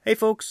Hey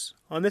folks,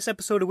 on this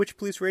episode of Witch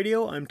Police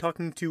Radio, I'm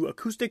talking to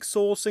acoustic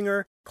soul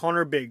singer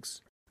Connor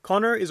Biggs.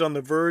 Connor is on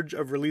the verge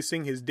of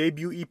releasing his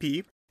debut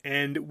EP,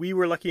 and we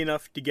were lucky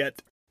enough to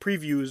get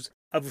previews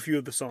of a few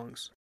of the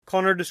songs.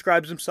 Connor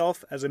describes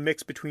himself as a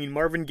mix between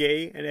Marvin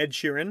Gaye and Ed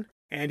Sheeran,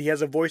 and he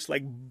has a voice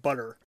like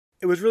butter.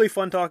 It was really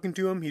fun talking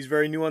to him. He's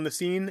very new on the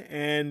scene,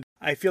 and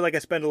I feel like I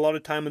spend a lot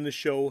of time on this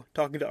show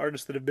talking to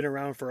artists that have been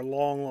around for a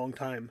long, long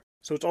time.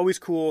 So it's always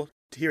cool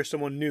to hear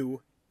someone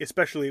new,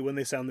 especially when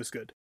they sound this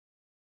good.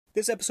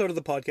 This episode of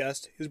the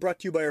podcast is brought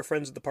to you by our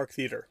friends at the Park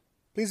Theatre.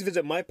 Please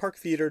visit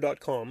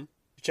myparktheatre.com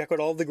to check out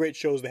all the great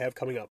shows they have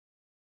coming up.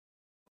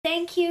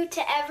 Thank you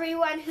to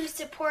everyone who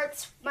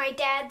supports my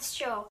dad's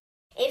show.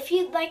 If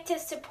you'd like to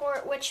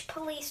support Witch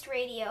Police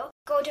Radio,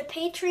 go to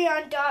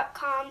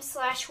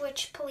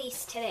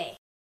patreon.com/witchpolice today.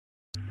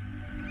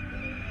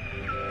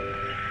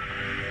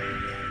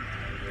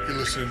 You're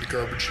listening to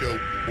Garbage Hill,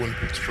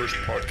 Winnipeg's first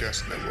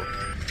podcast network.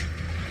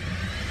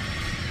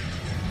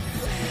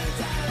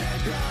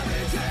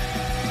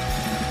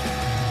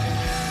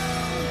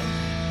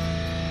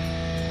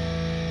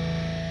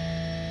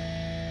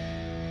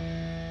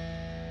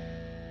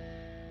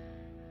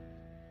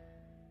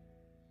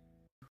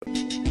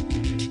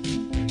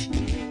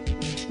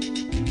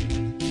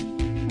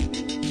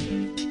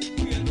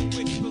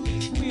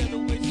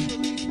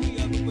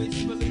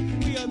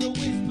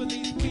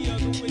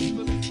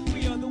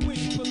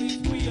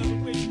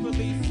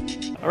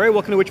 Alright,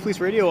 welcome to Witch Police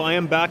Radio. I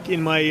am back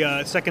in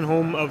my second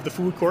home of the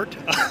food court.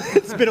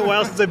 It's been a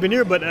while since I've been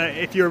here, but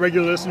if you're a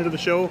regular listener to the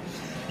show,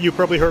 you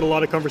probably heard a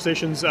lot of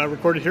conversations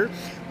recorded here.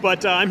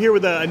 But I'm here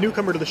with a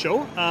newcomer to the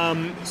show.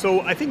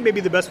 So I think maybe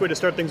the best way to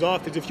start things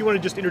off is if you want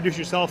to just introduce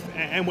yourself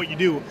and what you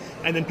do,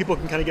 and then people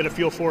can kind of get a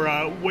feel for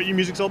what your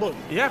music's all about.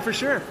 Yeah, for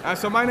sure.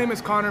 So my name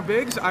is Connor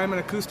Biggs. I'm an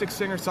acoustic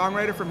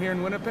singer-songwriter from here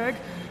in Winnipeg.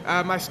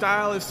 My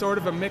style is sort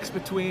of a mix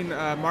between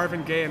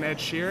Marvin Gaye and Ed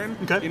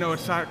Sheeran. Okay. You know,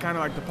 it's kind of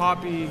like the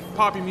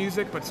poppy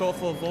music, but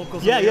soulful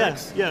vocals. Yeah.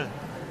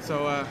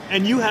 So,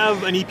 and you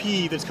have an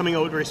EP that's coming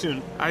out very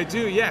soon. I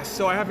do, yes.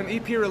 So I have an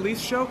EP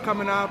release show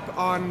coming up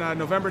on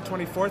November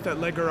 24th at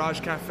Le Garage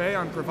Cafe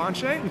on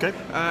Provencher. Okay.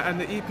 And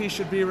the EP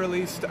should be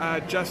released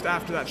just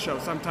after that show,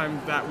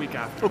 sometime that week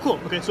after. Oh, cool.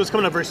 Okay, so it's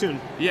coming up very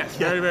soon. Yes,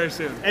 Yeah. very, very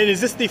soon. And is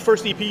this the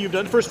first EP you've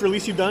done, first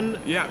release you've done?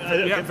 Yeah,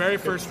 Okay. very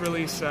first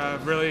release.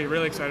 Really,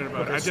 really excited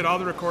about it. I did all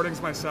the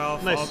recordings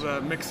myself, Nice. all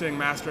the mixing,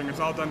 mastering. It's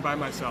all done by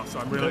myself, so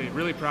I'm really,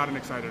 really proud and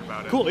excited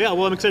about it. Cool, yeah,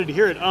 well, I'm excited to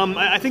hear it.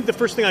 I think the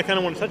first thing I kind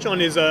of want to touch on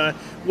is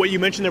what you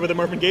mentioned there with the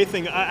Marvin Gaye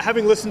thing.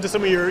 Having listened to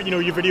some of your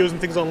videos and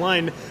things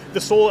online,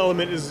 the soul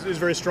element is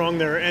very strong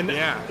there. And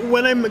Yeah.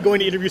 when I'm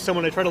going to interview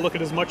someone, I try to look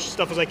at as much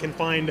stuff as I can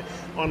find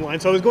online.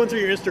 So I was going through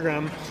your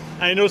Instagram,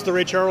 and I noticed the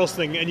Ray Charles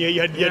thing, and you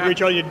had Ray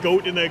Charles, you had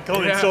Goat in the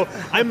comments. Yeah. So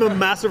I'm a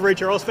massive Ray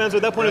Charles fan, so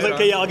at that point I was like,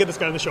 Right okay, on. yeah, I'll get this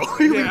guy on the show.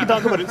 We can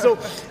talk about it. So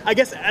I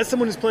guess as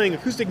someone who's playing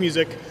acoustic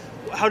music,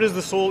 how does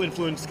the soul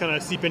influence kind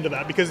of seep into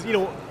that? Because,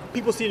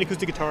 people see an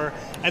acoustic guitar,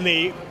 and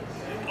they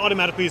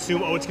automatically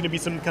assume, it's going to be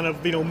some kind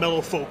of,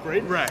 mellow folk,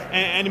 right? Right.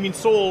 And I mean,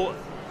 soul,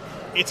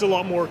 it's a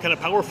lot more kind of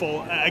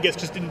powerful, I guess,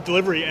 just in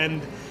delivery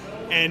and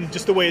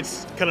just the way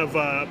it's kind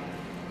of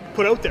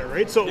put out there,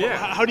 right? So Yeah.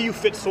 how do you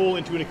fit soul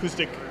into an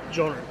acoustic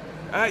genre?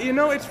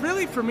 It's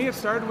really, for me, it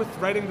started with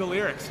writing the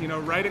lyrics.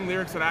 Writing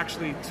lyrics that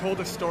actually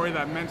told a story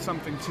that meant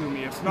something to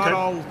me. It's not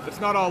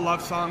all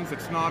love songs.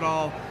 It's not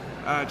all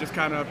just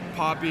kind of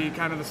poppy,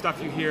 kind of the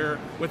stuff you hear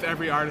with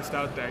every artist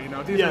out there.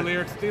 These are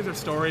lyrics. These are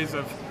stories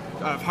of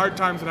hard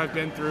times that I've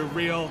been through.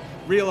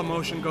 Real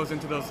emotion goes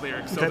into those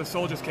lyrics. So Okay. the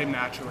soul just came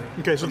naturally.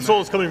 Okay, so the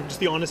soul is coming from just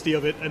the honesty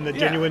of it and the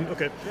genuine.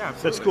 Okay, Yeah,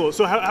 that's absolutely. cool.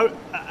 So how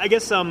I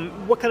guess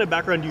what kind of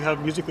background do you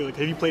have musically? Like,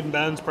 have you played in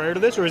bands prior to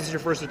this, or is this your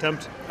first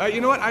attempt?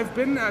 You know what? I've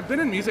been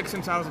in music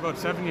since I was about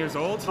 7 years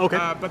old. Okay.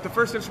 But the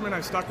first instrument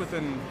I stuck with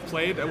and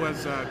played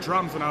was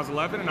drums when I was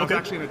 11, and I was Okay.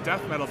 actually in a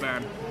death metal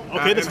band.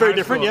 Okay, that's in very high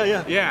different. school.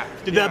 Yeah.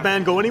 Did yeah. that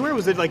band go anywhere?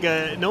 Was it like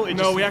a no?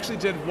 No, we actually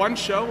did one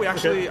show.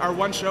 Our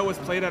one show was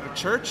played at a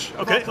church.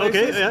 Of all Okay,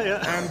 places.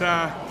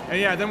 yeah.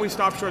 And then we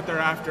stopped short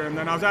thereafter. And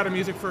then I was out of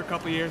music for a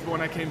couple of years, but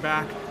when I came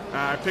back,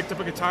 I picked up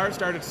a guitar,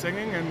 started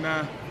singing,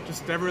 and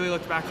just never really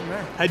looked back from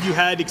there. Had you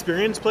had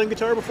experience playing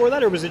guitar before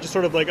that, or was it just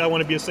sort of like, I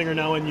want to be a singer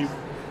now, and you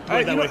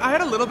played that way? I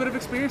had a little bit of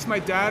experience. My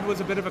dad was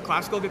a bit of a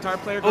classical guitar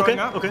player growing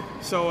up. Okay.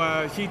 So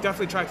he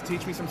definitely tried to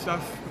teach me some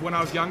stuff when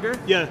I was younger.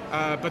 Yeah.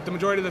 But the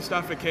majority of the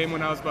stuff, it came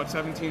when I was about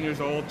 17 years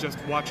old, just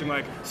watching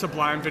like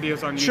Sublime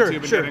videos on YouTube Sure,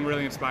 and sure. getting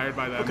really inspired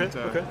by them Okay.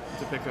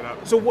 to pick it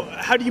up. So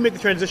how do you make the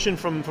transition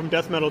from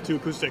death metal to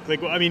acoustic?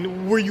 Like, I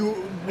mean,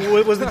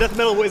 was the death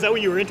metal, is that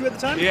what you were into at the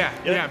time?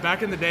 Yeah.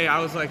 Back in the day, I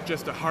was like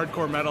just a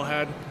hardcore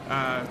metalhead.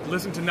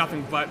 Listened to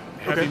nothing but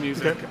heavy Okay,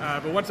 music. okay.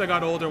 But once I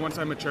got older, once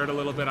I matured a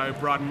little bit, I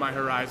broadened my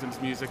horizons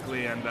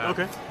musically, and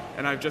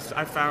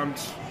I found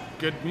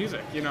good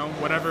music.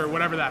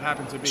 Whatever that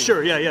happened to be.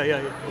 Sure,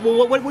 yeah.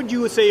 Well, what would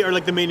you say are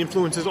like the main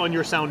influences on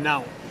your sound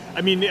now?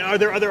 I mean, are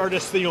there other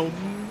artists that,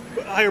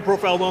 higher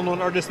profile,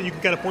 well-known artists that you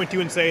can kind of point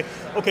to and say,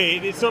 okay,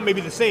 it's not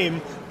maybe the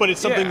same, but it's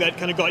something Yeah. that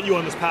kind of got you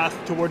on this path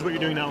towards what you're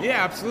doing now.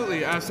 Yeah,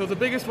 absolutely. So the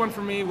biggest one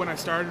for me when I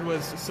started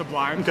was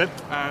Sublime. Okay.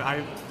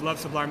 I love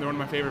Sublime. They're one of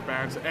my favorite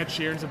bands. Ed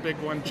Sheeran's a big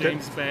one.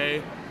 James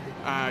Bay.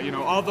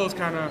 All those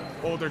kind of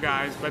older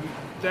guys. But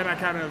then I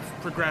kind of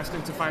progressed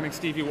into finding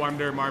Stevie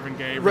Wonder, Marvin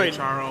Gaye, Ray Right.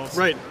 Charles.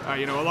 Right.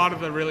 A lot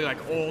of the really like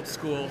old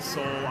school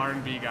soul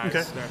R&B guys.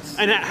 Okay. That's,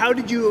 And how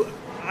did you?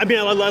 I mean,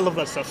 I love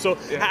that stuff. So,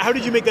 Yeah. how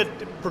did you make that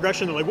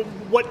progression? Like,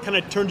 what kind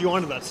of turned you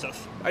on to that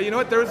stuff? you know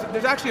what?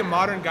 There's actually a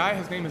modern guy.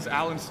 His name is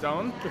Alan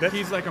Stone. Okay.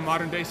 He's like a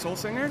modern day soul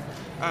singer.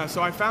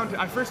 So I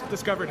first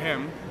discovered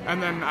him,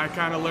 and then I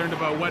kind of learned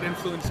about what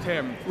influenced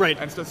him. Right.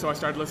 And so I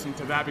started listening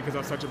to that because I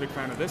was such a big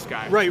fan of this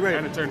guy. Right.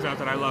 And it turns out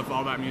that I love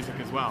all that music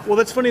as well. Well,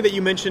 that's funny that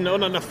you mentioned. Oh,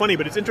 not funny,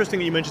 but it's interesting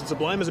that you mentioned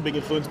Sublime as a big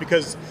influence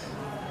because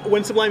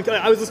when Sublime,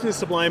 I was listening to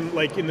Sublime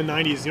like in the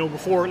 '90s,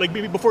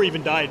 before he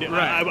even died.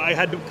 Right. I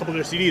had a couple of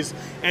their CDs,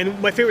 and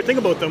my favorite thing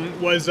about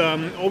them was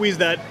always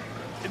that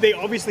they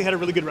obviously had a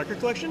really good record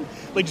collection,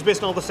 like just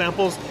based on all the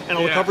samples and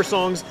all the Yeah. cover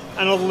songs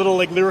and all the little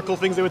like lyrical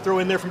things they would throw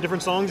in there from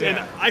different songs. And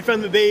Yeah. I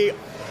found that they,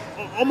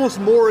 almost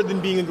more than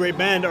being a great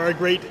band, are a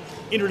great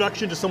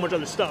introduction to so much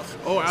other stuff.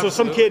 Oh, so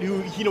some absolutely.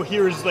 kid who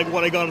hears like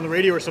what I got on the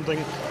radio or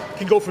something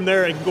can go from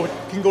there and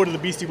can go to the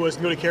Beastie Boys,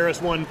 can go to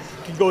KRS-One,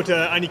 can go to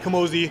Ani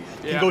Kamosi,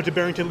 can Yeah. go to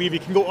Barrington Levy,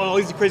 can go on all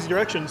these crazy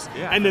directions.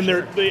 Yeah, and then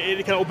for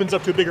it kind of opens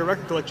up to a bigger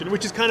record collection,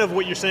 which is kind of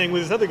what you're saying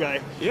with this other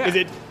guy. Yeah. Is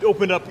it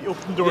opened the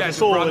door Yeah, to just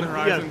soul broaden and the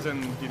horizons,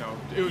 and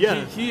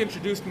Yeah. he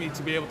introduced me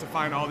to be able to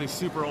find all these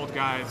super old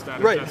guys that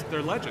are Right. just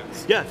they're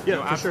legends. Yeah, for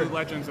absolute sure.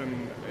 legends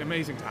and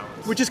amazing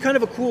talents. Which is kind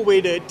of a cool way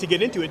to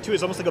get into it too.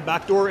 It's almost like a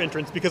backdoor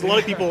entrance because a lot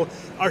of people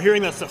are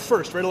hearing that stuff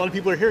first, right? A lot of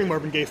people are hearing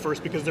Marvin Gaye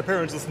first because their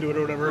parents listen to it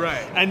or whatever,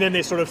 Right. and then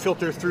they sort of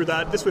filter through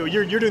that this way.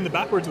 You're doing the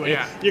backwards way.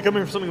 Yeah. You're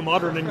coming from something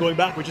modern and going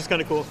back, which is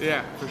kind of cool.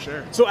 Yeah, for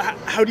sure. So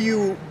how do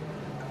you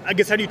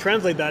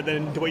translate that then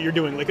into what you're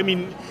doing? Like, I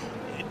mean,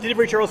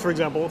 Ray Charles, for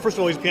example, first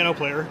of all, he's a piano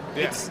player.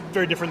 Yeah. It's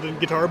very different than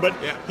guitar, but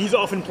Yeah. he's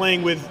often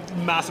playing with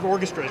massive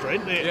orchestras, right?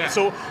 Yeah.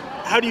 So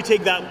how do you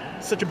take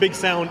that, such a big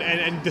sound,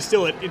 and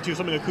distill it into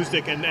something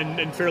acoustic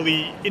and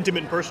fairly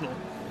intimate and personal?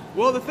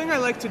 Well, the thing I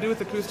like to do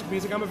with acoustic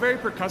music, I'm a very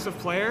percussive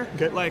player.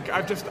 Okay. Like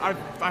I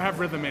have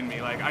rhythm in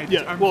me. Like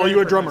Yeah. I'm Well, very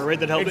you're a drummer, percussive. right?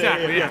 That helped.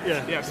 Exactly.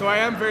 Yeah. So I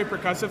am very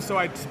percussive. So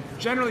I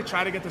generally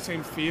try to get the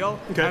same feel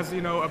Okay. as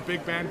a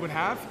big band would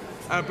have.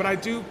 But I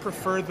do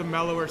prefer the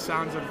mellower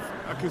sounds of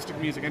acoustic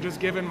music, and just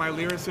given my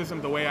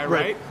lyricism, the way I Right.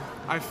 write,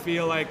 I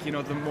feel like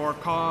the more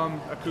calm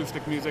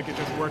acoustic music, it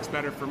just works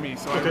better for me.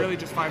 So Okay. I really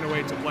just find a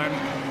way to blend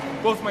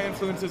both my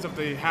influences of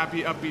the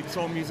happy, upbeat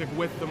soul music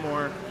with the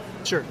more,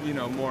 Sure.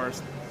 more,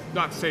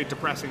 not to say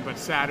depressing, but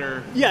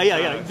sadder, Yeah.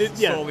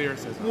 soul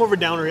lyricism. More of a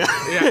downer. Yeah.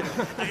 Yeah.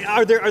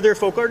 Are there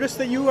folk artists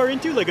that you are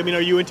into? Like, I mean,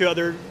 are you into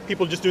other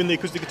people just doing the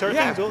acoustic guitar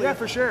Yeah, things? Well, yeah,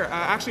 for sure.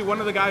 Actually, one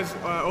of the guys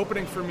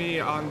opening for me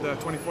on the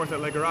 24th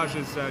at Le Garage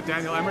is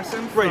Daniel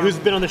Emerson. Right, from- who's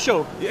been on the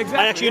show. Yeah,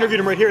 exactly, I actually yeah. interviewed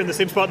him right here in the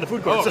same spot in the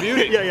food court. Oh, so-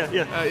 beauty.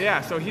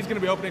 Yeah. So he's going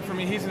to be opening for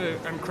me. He's an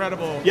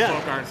incredible Yeah,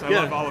 folk artist. I yeah.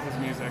 love all of his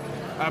music.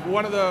 But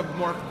one of the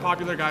more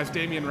popular guys,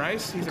 Damien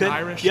Rice. He's Okay. an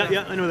Irish.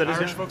 Yeah, I know who that is,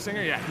 Irish yeah. folk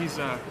singer. Yeah, he's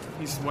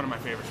one of my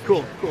favorites. for Cool,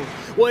 sure. cool.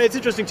 Well, it's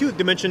interesting too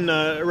to mention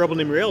a rebel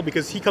named Rael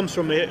because he comes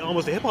from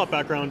almost a hip hop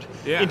background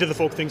Yeah. into the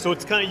folk thing. So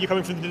it's kind of you're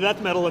coming from the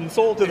death metal and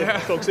soul to the Yeah.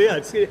 folk. So yeah,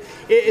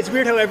 it's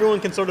weird how everyone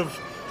can sort of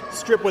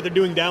strip what they're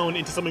doing down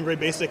into something very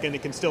basic and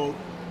it can still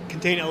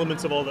contain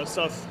elements of all that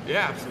stuff.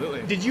 Yeah,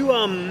 absolutely. Did you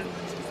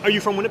are you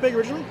from Winnipeg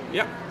originally?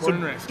 Yep, born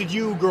and raised. Did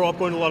you grow up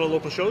going to a lot of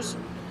local shows?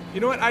 You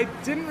know what? I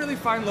didn't really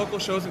find local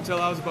shows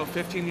until I was about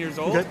 15 years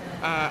old. Okay.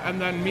 And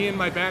then me and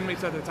my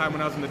bandmates at the time,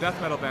 when I was in the death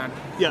metal band,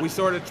 Yeah. we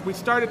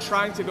started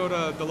trying to go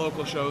to the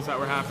local shows that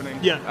were happening.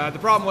 Yeah. The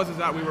problem was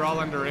that we were all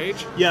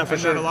underage. Yeah, for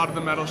and sure. then a lot of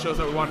the metal shows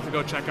that we wanted to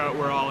go check out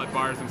were all at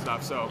bars and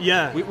stuff. So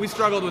Yeah. we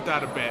struggled with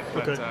that a bit.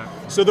 But, Okay.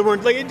 So there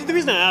weren't the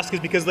reason I ask is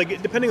because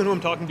depending on who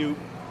I'm talking to,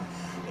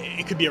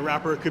 it could be a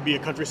rapper, it could be a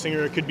country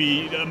singer, it could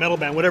be a metal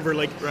band, whatever.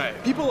 Like Right.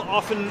 people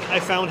often I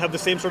found have the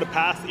same sort of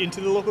path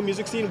into the local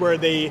music scene where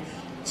they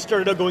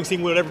started out going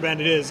seeing whatever band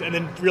it is and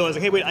then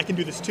realizing, hey, wait, I can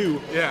do this too,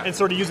 Yeah. and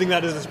sort of using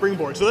that as a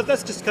springboard. So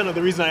that's just kind of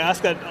the reason I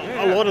ask that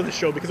a Yeah. lot of the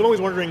show because I'm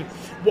always wondering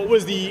what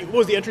was the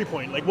entry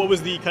point, like what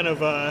was the kind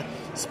of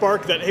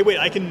spark that hey, wait,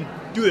 I can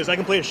do this, I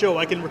can play a show,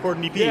 I can record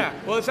an EP. Yeah,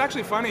 well, it's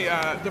actually funny.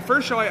 The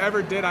first show I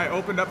ever did, I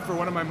opened up for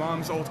one of my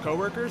mom's old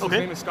coworkers. Okay.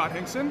 His name is Scott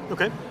Hinkson.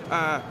 Okay.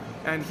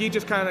 And he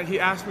just he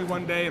asked me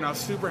one day, and I was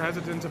super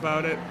hesitant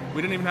about it.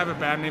 We didn't even have a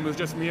band name. It was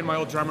just me and my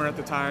old drummer at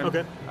the time.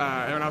 Okay.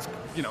 And I was,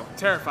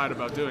 terrified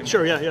about doing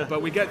Sure, it. yeah.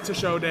 But we get to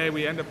show day.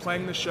 We end up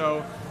playing the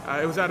show.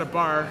 It was at a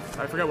bar.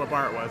 I forget what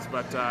bar it was,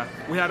 but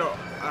we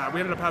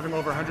ended up having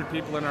over 100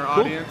 people in our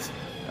audience.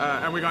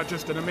 And we got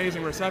just an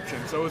amazing reception.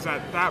 So it was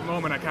at that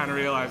moment I kind of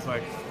realized,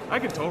 I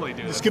could totally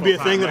do this. This could be a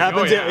thing that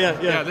happens. Oh,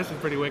 Yeah. Yeah, this is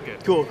pretty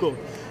wicked. Cool.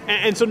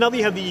 And so now that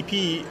you have the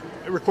EP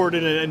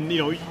recorded and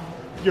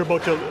you're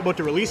about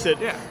to release it.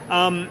 Yeah.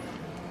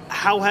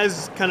 how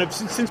has kind of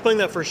since playing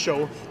that first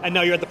show, and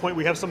now you're at the point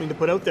where you have something to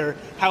put out there,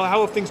 how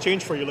have things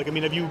changed for you? Like, I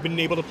mean, have you been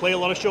able to play a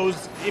lot of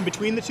shows in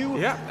between the two?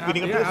 Yeah,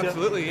 leading up to this?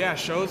 absolutely. Yeah,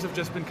 shows have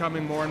just been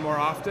coming more and more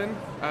often.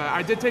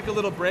 I did take a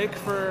little break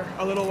for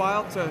a little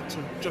while to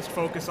just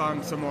focus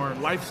on some more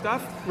life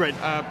stuff. Right.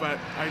 But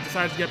I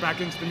decided to get back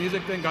into the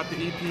music thing, got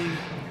the EP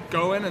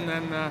going, and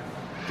then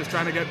just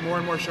trying to get more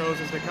and more shows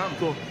as they come.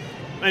 Cool.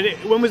 And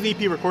when was the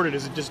EP recorded?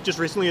 Is it just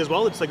recently as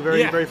well? It's like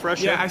very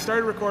fresh? Yeah, I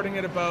started recording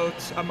it about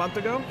a month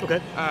ago. Okay.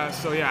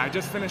 So yeah, I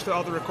just finished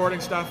all the recording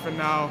stuff and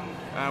now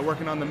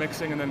working on the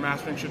mixing, and then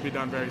mastering should be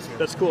done very soon.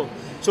 That's cool.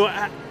 So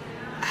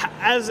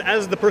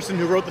as the person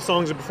who wrote the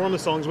songs and performed the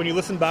songs, when you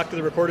listen back to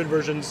the recorded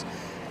versions,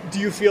 do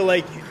you feel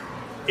like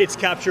it's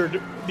captured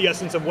the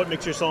essence of what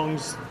makes your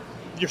songs?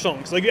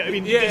 Like, I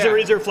mean, is there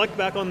a reflect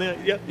back on that?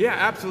 Yeah,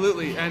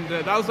 absolutely. And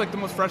that was like the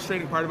most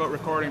frustrating part about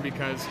recording,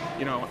 because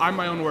I'm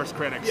my own worst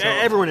critic. So.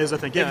 Yeah, everyone is, I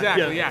think. Yeah,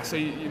 exactly. Yeah. So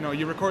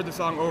you record the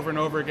song over and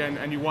over again,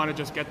 and you want to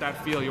just get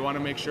that feel. You want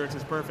to make sure it's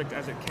as perfect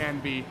as it can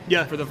be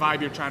for the vibe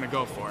you're trying to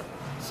go for.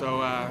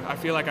 So I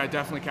feel like I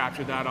definitely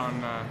captured that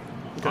on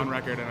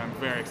record, and I'm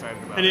very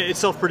excited about it. And it's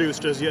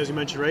self-produced, as you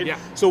mentioned, right? Yeah.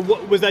 So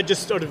was that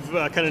just sort of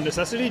kind of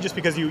necessity, just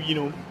because you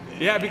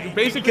Yeah,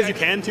 basically because you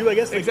can too, I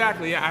guess.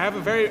 Exactly. Yeah,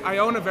 I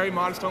own a very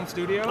modest home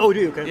studio. Oh, do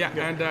you? Okay. Yeah,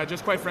 and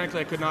just quite frankly,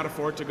 I could not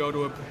afford to go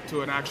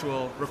to an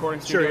actual recording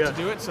studio to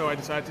do it, so I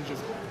decided to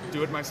just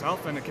do it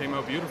myself, and it came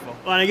out beautiful.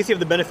 Well, and I guess you have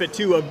the benefit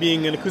too of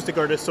being an acoustic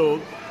artist, so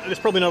there's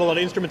probably not a lot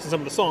of instruments in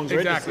some of the songs, right?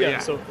 Exactly. Yeah.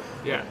 So,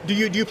 yeah. Do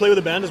you play with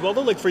a band as well,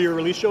 though, like for your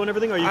release show and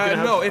everything? Are you gonna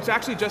have... No, it's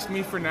actually just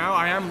me for now.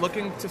 I am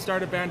looking to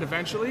start a band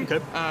eventually.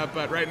 Okay.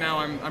 But right now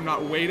I'm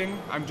not waiting.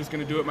 I'm just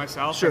going to do it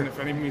myself. Sure. And if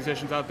any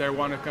musicians out there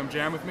want to come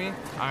jam with me,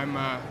 I'm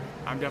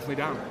definitely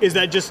down. Is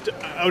that just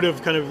out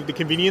of kind of the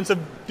convenience of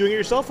doing it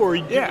yourself, or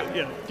do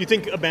you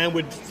think a band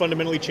would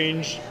fundamentally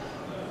change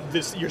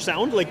your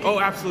sound? Like, oh,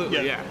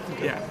 absolutely, yeah.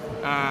 Okay.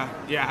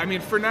 Yeah. I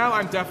mean, for now,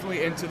 I'm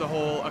definitely into the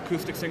whole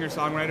acoustic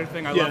singer-songwriter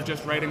thing. I love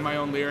just writing my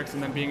own lyrics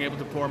and then being able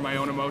to pour my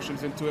own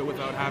emotions into it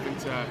without having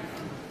to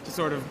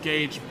sort of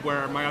gauge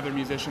where my other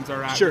musicians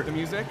are at with the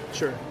music.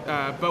 Sure.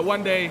 But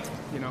one day,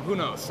 who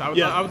knows? I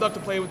would love to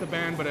play with a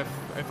band, but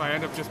if I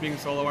end up just being a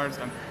solo artist,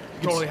 I'm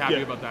totally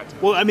happy about that too.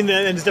 Well, I mean,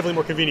 and it's definitely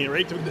more convenient,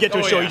 right? To get to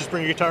a show, you just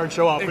bring a guitar and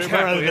show up,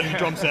 rather than a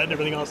drum set and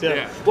everything else.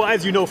 Yeah. Well,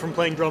 as you know from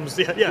playing drums,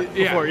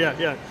 before.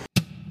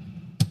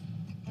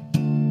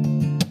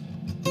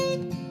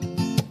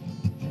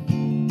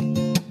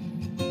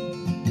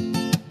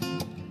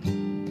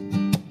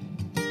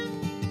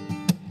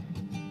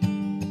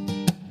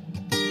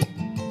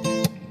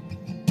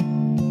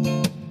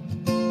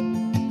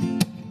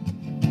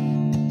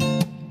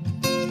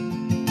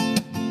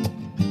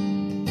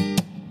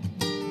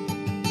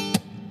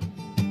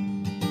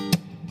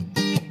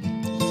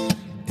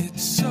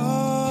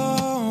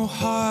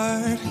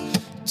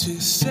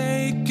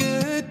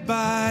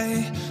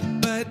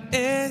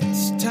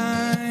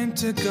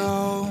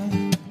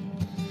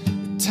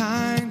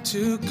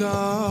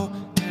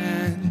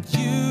 And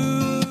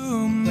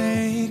you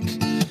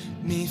make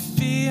me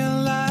feel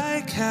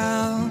like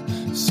hell,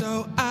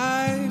 so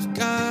I've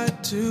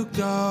got to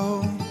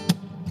go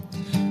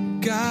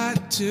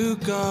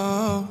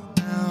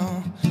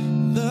now.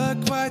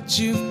 Look what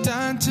you've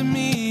done to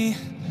me.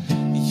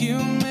 You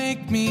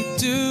make me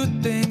do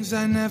things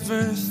I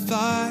never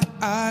thought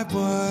I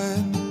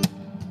would.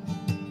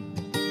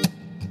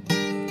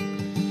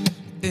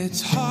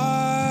 It's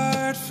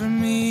hard for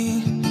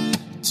me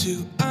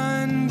to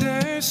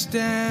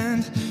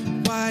understand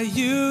why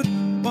you'd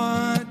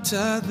want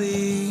to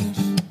leave.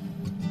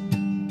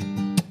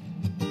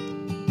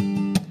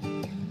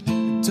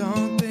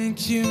 Don't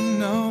think you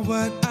know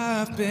what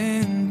I've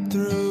been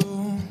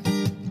through.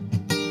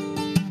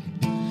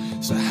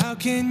 So how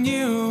can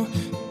you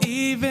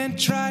even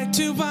try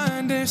to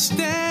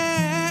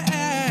understand?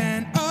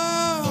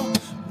 Oh,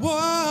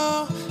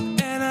 whoa,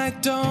 and I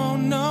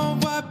don't know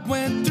what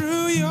went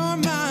through your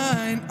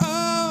mind.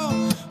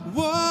 Oh,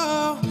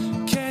 whoa,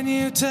 can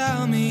you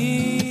tell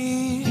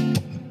me?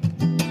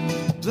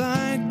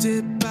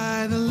 Blinded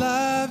by the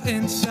love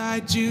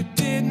inside you,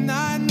 did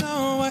not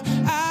know what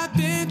I've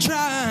been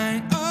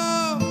trying.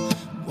 Oh,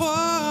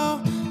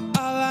 whoa,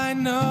 all I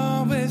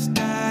know is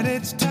that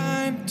it's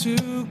time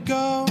to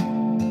go.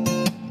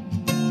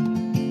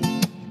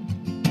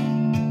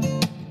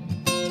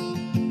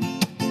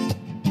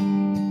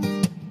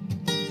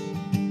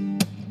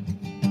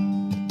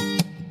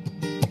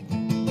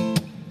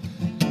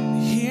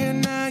 Here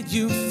now,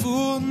 you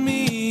fooled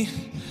me.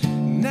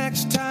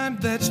 Next time,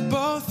 let's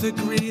both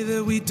agree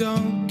that we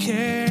don't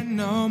care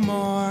no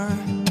more.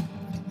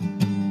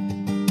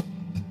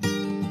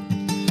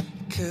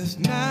 'Cause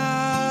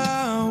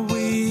now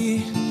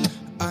we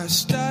are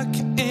stuck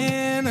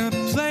in a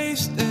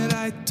place that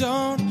I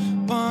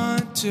don't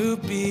want to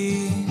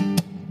be.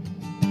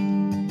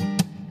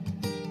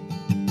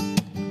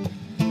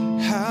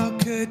 How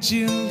could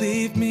you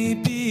leave me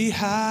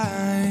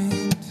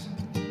behind?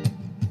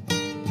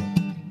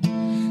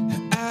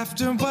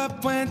 After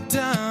what went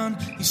down,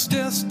 you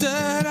still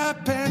stood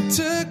up and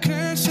took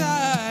her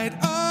side.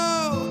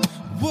 Oh,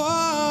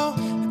 whoa,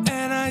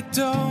 and I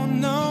don't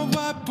know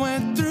what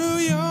went through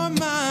your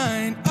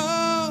mind.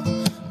 Oh,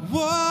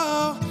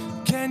 whoa,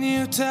 can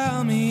you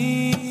tell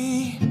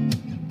me?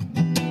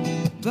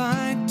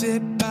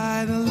 Blinded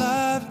by the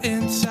love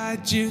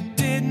inside you,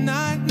 did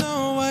not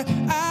know what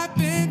I've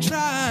been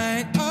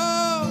trying.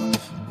 Oh,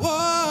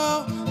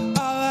 whoa, all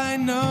I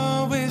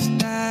know is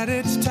that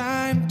it's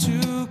time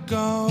to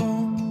go.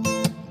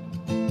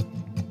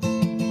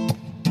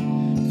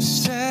 You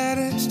said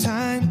it's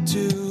time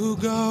to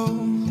go.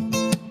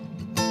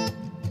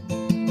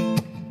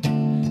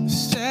 You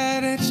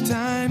said it's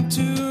time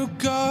to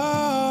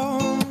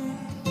go.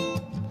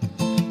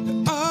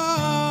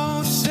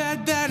 Oh,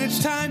 said that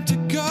it's time to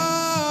go.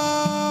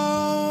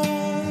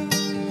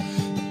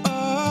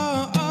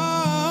 Oh,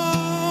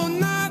 oh,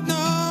 no,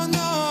 no,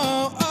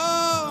 no.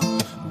 Oh,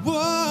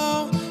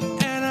 whoa,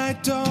 and I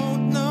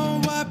don't know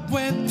what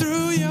went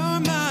through your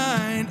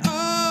mind.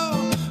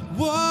 Oh,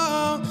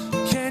 whoa,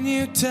 can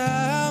you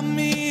tell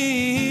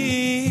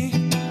me?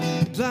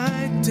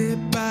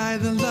 Blinded by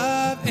the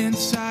love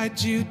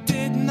inside you,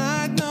 did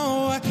not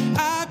know what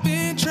I've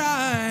been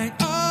trying.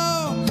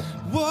 Oh,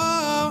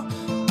 whoa,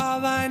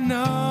 all I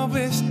know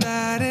is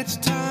that it's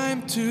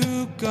time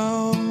to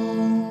go.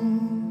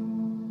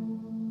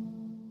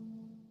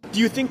 Do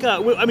you think,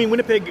 I mean,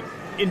 Winnipeg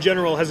in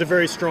general has a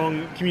very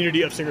strong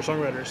community of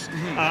singer-songwriters.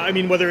 I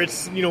mean, whether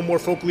it's, more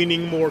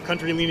folk-leaning, more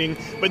country-leaning,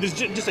 but there's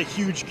just a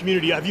huge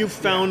community. Have you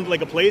found,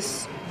 like, a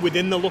place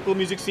within the local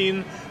music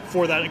scene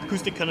for that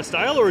acoustic kind of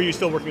style, or are you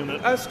still working on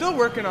that? I'm still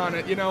working on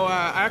it.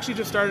 I actually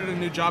just started a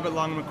new job at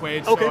Long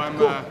McQuaid, so Okay, I'm,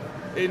 cool.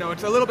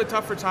 It's a little bit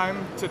tough for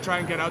time to try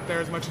and get out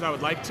there as much as I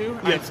would like to.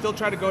 Yeah. I still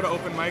try to go to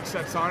open mics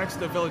at Sonics,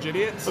 the Village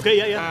Idiots. Okay,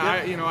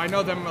 yeah. I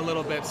know them a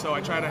little bit, so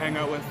I try to hang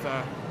out with.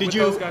 Did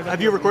those guys.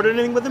 have you recorded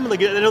anything with them?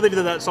 Like, I know they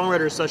did that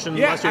songwriters session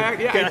last year. I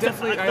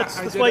definitely. That's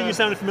I why did, you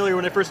sounded familiar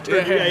when I first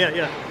heard you.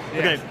 Yeah.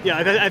 Okay,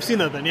 yeah, I've seen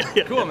that then.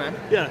 Yeah. Cool, man.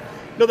 Yeah.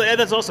 No,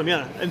 that's awesome.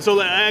 Yeah, and so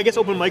I guess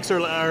open mics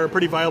are a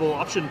pretty viable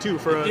option too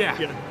for. Yeah.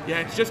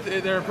 It's just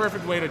they're a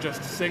perfect way to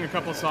just sing a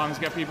couple songs,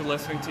 get people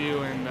listening to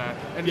you, and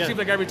it seems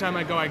like every time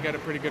I go, I get a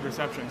pretty good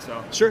reception.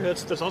 So sure,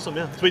 that's awesome.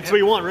 Yeah, that's what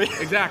you want, right?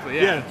 Exactly.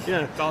 Yeah. Yeah.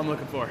 That's all I'm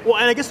looking for. Well,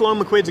 and I guess Long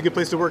McQuaid's a good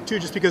place to work too,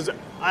 just because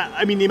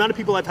I mean the amount of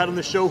people I've had on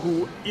the show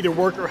who either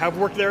work or have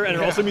worked there and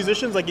are also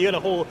musicians. Like you got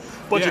a whole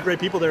bunch of great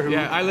people there. Who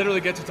I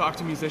literally get to talk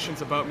to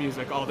musicians about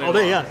music all day. All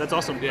day, long. yeah, that's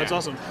awesome. Yeah. That's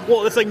awesome.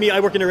 Well, that's like me.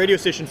 I work in a radio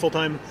station full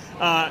time,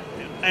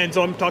 and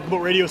so I'm talking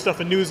about radio stuff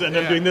and news, and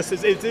I'm doing this.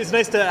 It's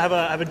nice to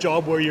have a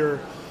job where you're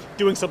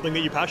doing something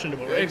that you're passionate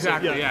about. Right?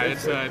 Exactly.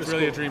 So, it's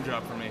really cool. a dream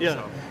job for me.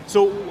 Yeah.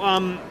 So,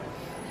 what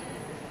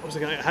was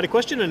I had a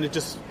question and it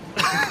just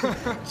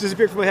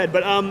disappeared from my head.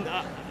 But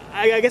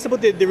I guess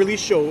about the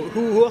release show.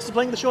 Who else is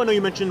playing the show? I know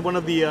you mentioned one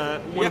of the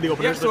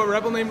openers. Yeah, so a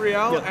rebel named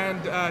Riel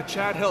and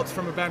Chad Hiltz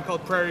from a band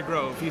called Prairie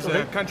Grove. He's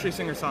a country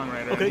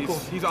singer-songwriter. Okay, cool.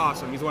 He's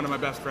awesome. He's one of my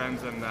best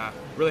friends, and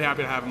really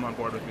happy to have him on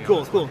board with me.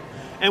 Cool.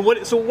 And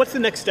what's the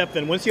next step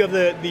then? Once you have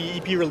the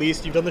EP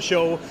released, you've done the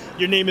show,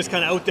 your name is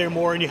kind of out there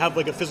more, and you have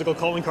like a physical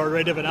calling card,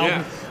 right, of an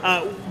album.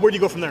 Where do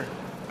you go from there?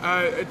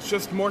 It's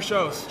just more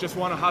shows. Just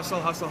want to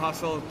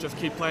hustle. Just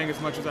keep playing as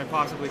much as I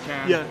possibly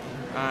can. Yeah.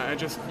 And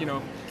just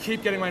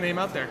keep getting my name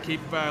out there.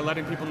 Keep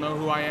letting people know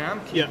who I am.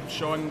 Keep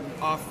showing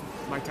off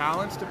my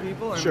talents to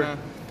people, and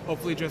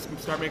hopefully just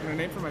start making a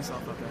name for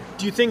myself out there.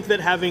 Do you think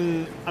that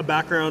having a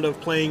background of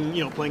playing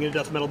in a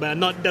death metal band,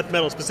 not death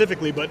metal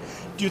specifically, but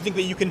do you think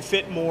that you can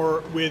fit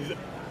more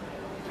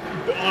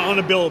on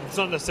a bill? It's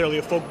not necessarily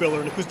a folk bill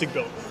or an acoustic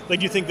bill. Like,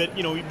 do you think that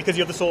because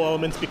you have the soul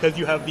elements, because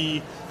you have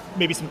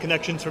maybe some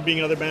connections from being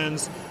in other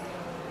bands,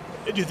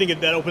 do you think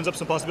that opens up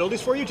some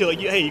possibilities for you to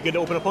you could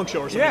open a punk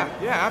show or something?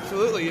 Yeah,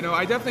 absolutely.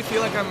 I definitely feel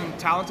like I'm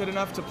talented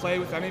enough to play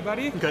with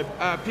anybody. Okay.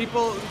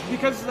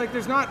 Because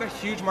there's not a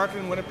huge market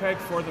in Winnipeg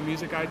for the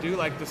music I do.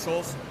 Like the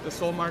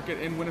soul market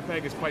in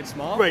Winnipeg is quite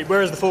small. Right.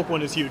 Whereas the folk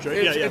one is huge, right?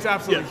 It's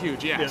absolutely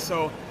huge. Yeah.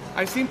 So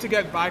I seem to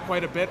get by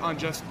quite a bit on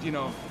just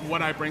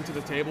what I bring to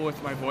the table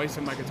with my voice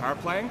and my guitar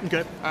playing.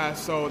 Okay.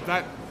 So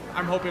that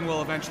I'm hoping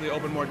will eventually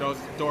open more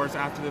doors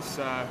after this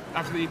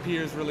after the EP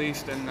is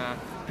released and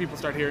people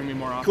start hearing me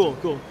more often.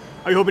 Cool.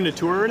 Are you hoping to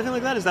tour or anything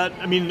like that? Is that,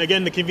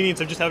 again, the convenience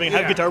of just having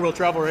Guitar Will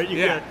Travel, right?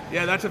 Yeah,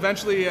 that's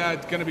eventually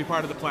going to be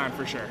part of the plan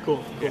for sure.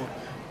 Cool. Yeah.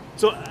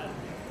 So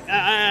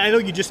I know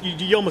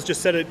you almost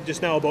just said it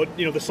just now about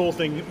the soul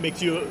thing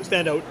makes you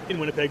stand out in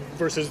Winnipeg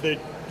versus the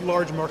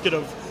large market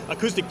of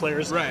acoustic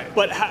players. Right.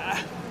 But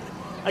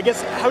I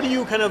guess how do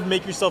you kind of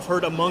make yourself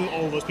heard among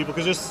all of those people?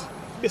 Because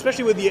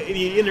especially with the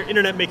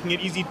internet making it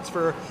easy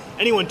for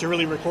anyone to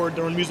really record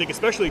their own music,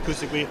 especially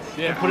acoustically,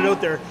 and put it out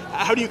there.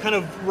 How do you kind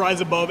of rise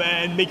above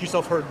and make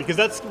yourself heard? Because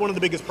that's one of the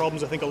biggest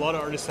problems I think a lot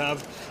of artists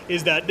have,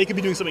 is that they could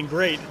be doing something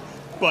great,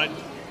 but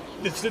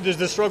there's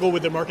the struggle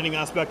with the marketing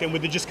aspect and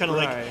with the just kind of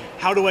Right. like,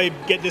 how do I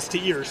get this to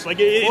ears? Like,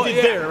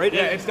 it's there, right?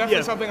 Yeah, it's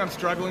definitely something I'm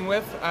struggling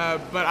with,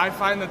 but I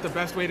find that the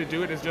best way to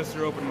do it is just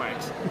through open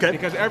mics. Okay.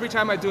 Because every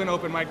time I do an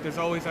open mic, there's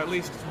always at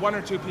least one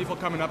or two people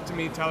coming up to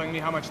me telling me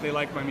how much they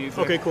like my music.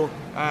 Okay, cool.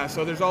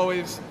 So there's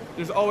always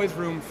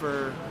room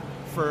for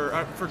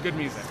good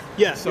music.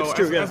 Yeah, so it's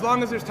true, as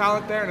long as there's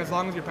talent there and as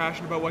long as you're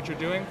passionate about what you're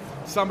doing,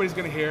 somebody's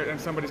going to hear it and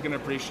somebody's going to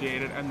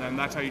appreciate it, and then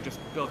that's how you just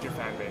build your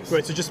fan base.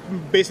 Right, so just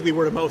basically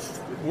word of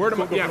mouth. Word of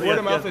mouth,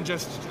 Yeah. and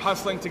just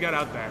hustling to get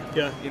out there.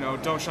 Yeah. You know,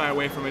 don't shy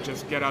away from it.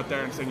 Just get out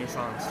there and sing your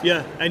songs.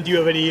 Yeah, and do you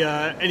have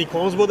any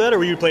qualms about that, or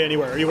will you play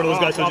anywhere? Are you one of those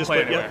guys who I'll just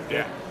play play?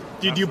 anywhere.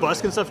 Yeah. Do you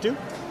busk and stuff too?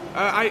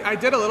 I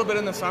did a little bit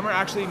in the summer.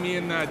 Actually, me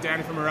and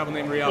Danny from A Rebel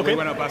Named Riel, Okay. we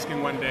went out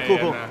busking one day,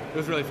 Cool. and it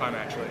was really fun,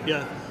 actually.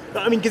 Yeah.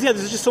 I mean, because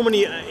there's just so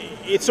many.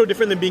 It's so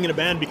different than being in a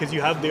band because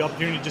you have the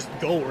opportunity to just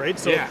go, right?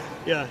 So,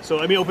 Yeah. So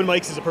I mean, open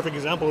mics is a perfect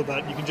example of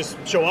that. You can just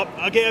show up.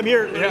 Okay, I'm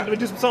here. Yeah. Let me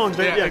do some songs,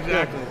 right? Yeah,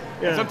 exactly.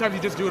 Yeah. And sometimes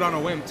you just do it on a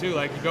whim too.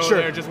 Like you go Sure.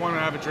 there, just want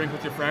to have a drink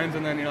with your friends,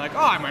 and then you're like,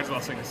 oh, I might as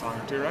well sing a song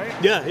or two, right?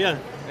 Yeah. Yeah.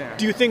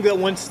 Do you think that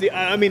once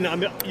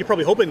you're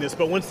probably hoping this,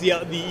 but once the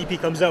EP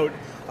comes out,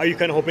 are you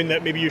kind of hoping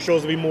that maybe your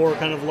shows will be more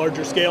kind of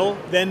larger scale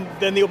than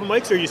the open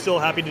mics, or are you still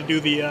happy to do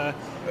the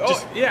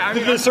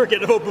the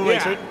circuit of open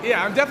mics, right?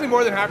 Yeah, I'm definitely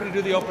more than happy to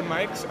do the open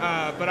mics,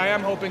 but I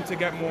am hoping to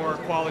get more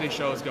quality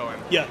shows going.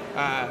 Yeah.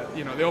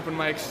 The open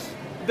mics,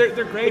 they're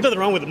great. There's nothing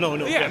wrong with them. No.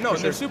 Yeah, for they're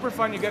sure. super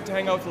fun. You get to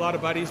hang out with a lot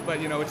of buddies, but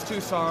it's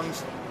 2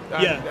 songs.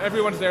 Yeah.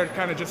 Everyone's there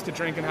kind of just to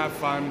drink and have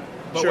fun.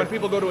 But Sure. when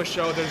people go to a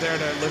show, they're there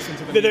to listen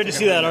to the They're there music to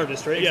see and that hang out.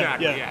 artist, right? Yeah,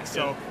 Exactly, yeah.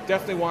 So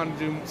definitely want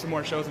to do some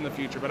more shows in the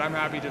future, but I'm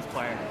happy just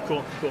playing.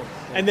 Cool.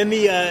 And then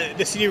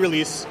the CD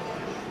release.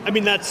 I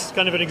mean, that's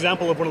kind of an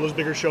example of one of those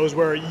bigger shows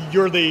where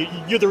you're the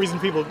reason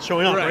people are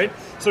showing up, right?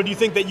 So do you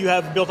think that you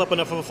have built up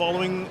enough of a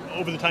following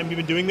over the time you've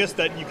been doing this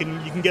that you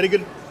can get a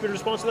good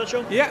response to that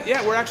show?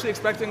 Yeah, we're actually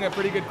expecting a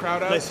pretty good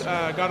crowd out. Nice.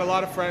 Got a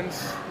lot of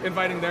friends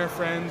inviting their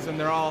friends, and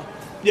they're all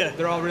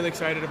really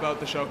excited about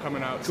the show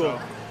coming out. Cool.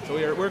 So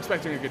we're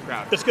expecting a good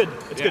crowd. That's good.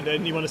 It's good,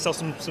 and you want to sell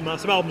some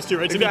albums too,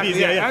 right? Some Exactly. EPs,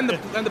 Yeah. yeah.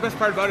 And the best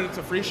part about it, it's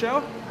a free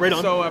show. Right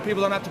on. So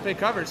people don't have to pay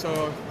cover,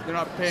 so they're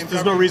not paying.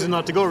 There's cover. no reason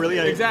not to go, really.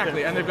 Yeah,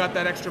 Exactly, yeah. and they've got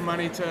that extra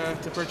money to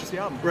purchase the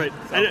album. Right.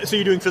 And so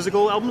you're doing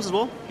physical albums as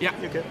well? Yeah.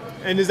 Okay.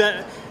 And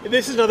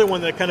this is another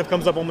one that kind of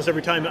comes up almost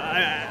every time.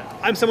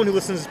 I'm someone who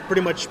listens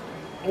pretty much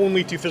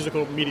only to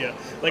physical media.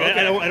 Like Okay.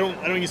 I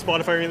don't use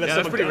Spotify or any of that Yeah,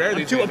 stuff. that's pretty rare I'm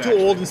these too days,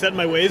 old and set in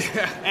my ways.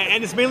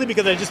 And it's mainly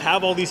because I just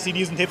have all these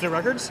CDs and tapes and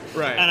records.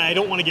 Right. And I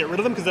don't want to get rid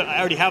of them because I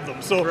already have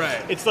them. So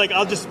Right. it's like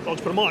I'll just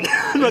put them on.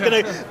 I'm not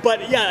gonna.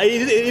 But yeah,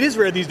 it is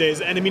rare these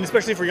days. And I mean,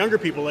 especially for younger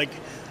people, like.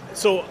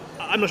 So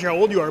I'm not sure how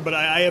old you are, but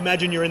I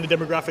imagine you're in the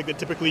demographic that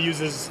typically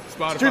uses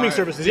Spotify. streaming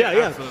services. Yeah,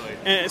 Yeah. absolutely.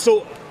 And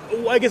so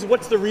I guess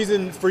what's the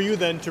reason for you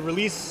then to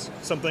release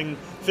something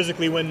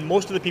physically when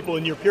most of the people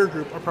in your peer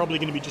group are probably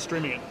going to be just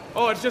streaming it?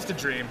 Oh, it's just a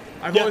dream.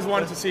 I've Yeah. always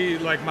wanted to see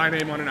like my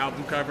name on an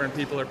album cover, and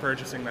people are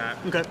purchasing that.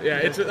 Okay. Yeah,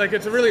 it's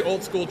a really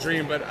old school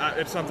dream, but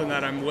it's something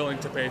that I'm willing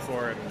to pay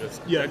for and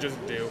I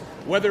just do.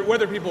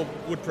 Whether people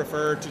would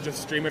prefer to just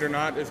stream it or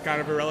not is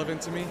kind of irrelevant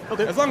to me.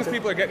 Okay. As long as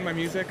people are getting my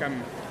music,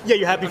 I'm. Yeah,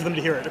 you're happy for them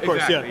to hear it, of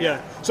course. Exactly, Yeah.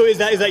 So is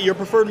that your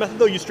preferred method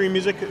though? You stream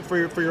music for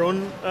your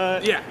own? Yeah.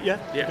 Yeah.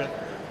 Yeah. Okay.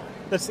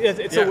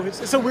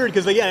 It's so weird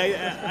because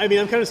I mean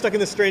I'm kind of stuck in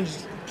this strange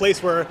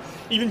place where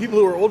even people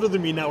who are older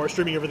than me now are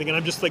streaming everything, and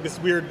I'm just like this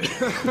weird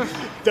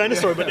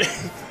dinosaur. But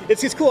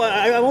it's cool.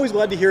 I'm always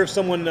glad to hear of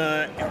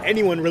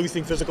anyone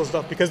releasing physical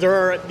stuff, because there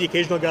are the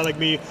occasional guy like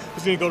me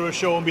who's going to go to a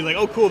show and be like,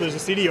 oh cool, there's a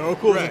CD, or oh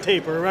cool, there's a Right.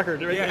 tape or a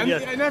record. Right? Yeah,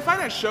 and I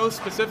find at shows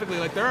specifically,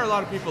 like there are a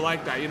lot of people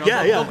like that.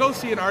 Yeah, They'll go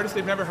see an artist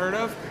they've never heard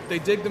of. They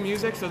dig the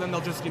music, so then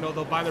they'll just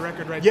they'll buy the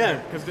record right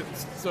Yeah. there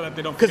so that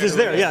they don't. Because forget it's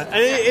who there, it is.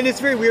 yeah, and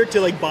it's very weird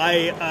to like buy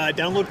a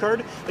download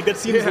card. Like that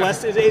seems Yeah.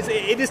 less. It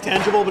is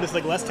tangible, but it's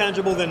like less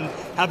tangible than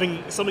having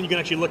something you can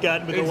actually look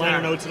at with the liner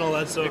Exactly. notes and all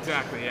that. So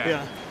Exactly, yeah.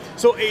 yeah.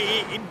 So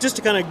just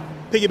to kind of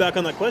piggyback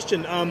on that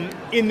question,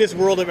 in this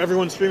world of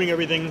everyone streaming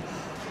everything,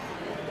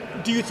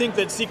 do you think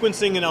that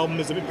sequencing an album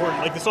is important?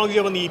 Like the songs you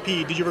have on the EP,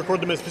 did you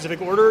record them in a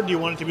specific order? Do you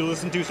want it to be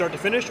listened to start to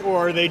finish,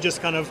 or are they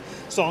just kind of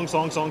song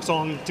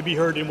to be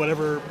heard in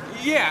whatever?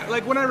 Yeah,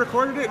 like when I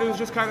recorded it, it was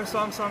just kind of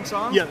song.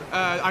 Yeah.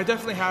 I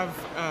definitely have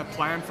a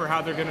plan for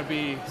how they're going to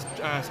be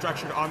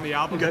structured on the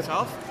album Okay.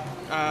 itself,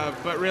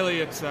 but really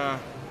it's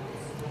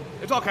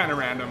all kind of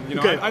random.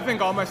 Okay. I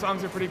think all my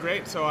songs are pretty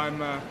great, so I'm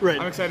Right.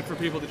 I'm excited for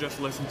people to just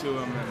listen to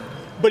them.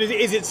 But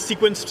is it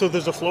sequenced so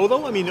there's a flow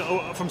though? I mean,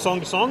 from song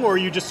to song, or are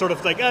you just sort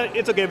of like,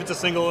 it's okay if it's a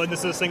single and this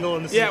is a single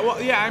and this Yeah, is...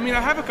 well, yeah. I mean,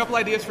 I have a couple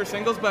ideas for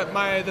singles, but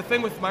the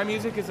thing with my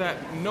music is that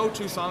no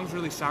 2 songs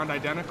really sound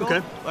identical.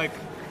 Okay. Like,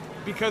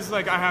 because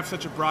like I have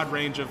such a broad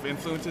range of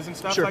influences and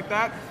stuff Sure. like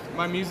that.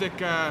 My music,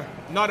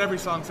 not every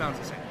song sounds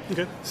the same.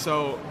 Okay.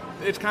 So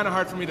it's kind of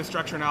hard for me to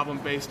structure an album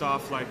based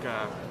off like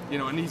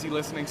an easy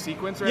listening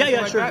sequence or Yeah, anything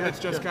yeah, like sure, that. yeah, It's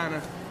just yeah. kind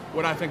of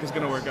what I think is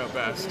going to work out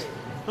best.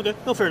 Okay.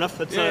 No, fair enough.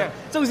 That's Yeah.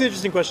 it's always an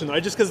interesting question though.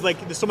 Just because like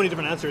there's so many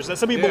different answers.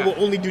 Some people Yeah. will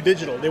only do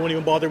digital. They won't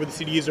even bother with the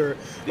CDs or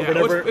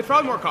whatever. Well, it's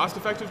probably more cost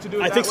effective to do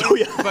it I that think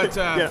way. so, yeah. But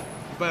Yeah.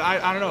 but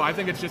I don't know. I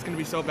think it's just going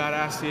to be so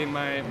badass seeing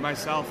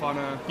myself on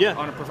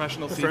a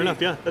professional CD. Fair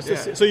enough. Yeah. That's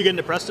just, so you're getting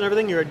it pressed and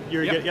everything.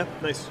 You're Yep. yeah.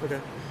 Nice. Okay.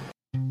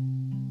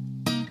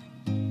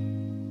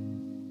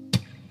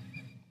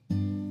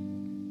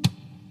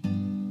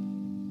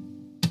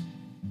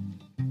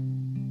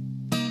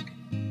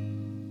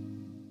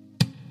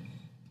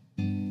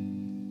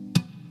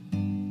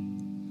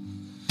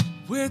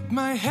 With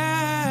my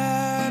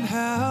head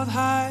held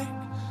high,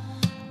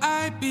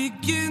 I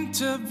begin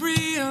to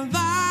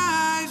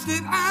realize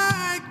that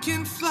I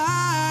can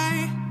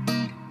fly.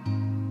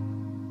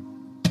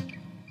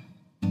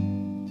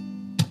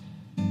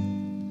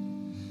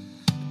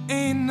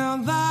 Ain't no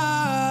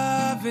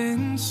love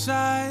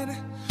inside.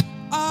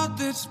 All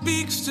that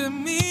speaks to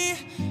me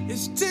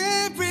is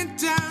staring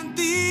down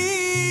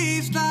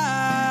these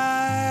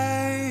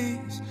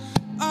lies.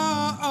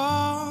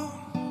 Oh.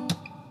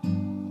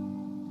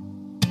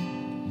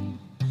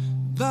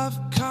 Love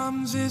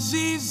comes as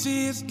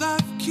easy as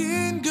love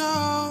can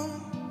go.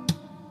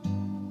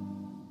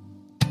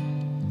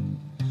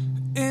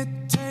 It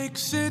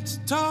takes its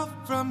toll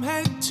from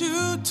head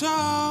to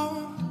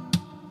toe.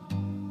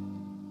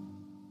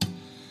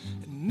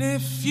 And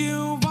if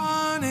you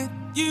want it,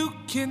 you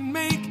can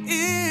make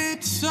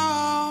it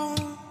so.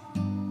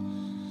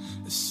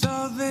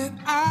 So that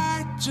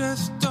I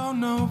just don't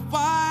know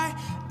why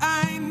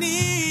I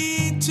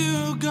need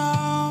to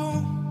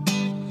go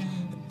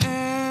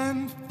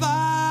and fly.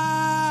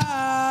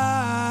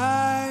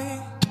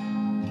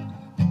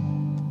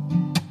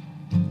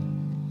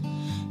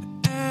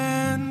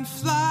 And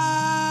fly.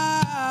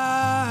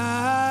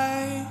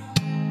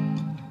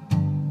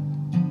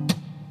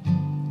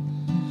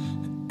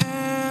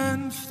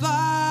 And fly.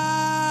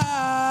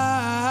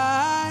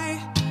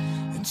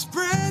 And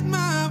spread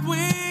my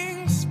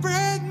wings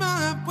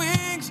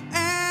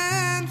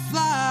and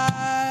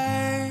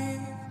fly.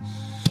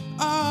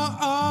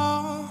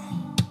 Oh.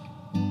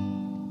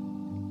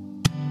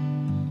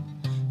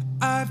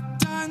 I've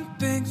done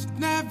things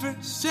never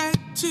said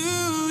to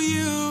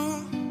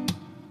you.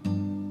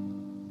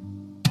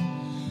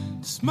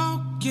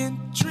 Smoking,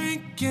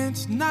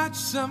 drinking's not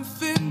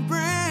something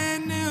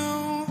brand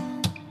new.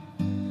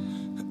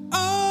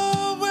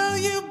 Oh, well,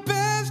 you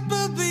best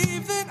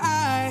believe that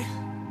I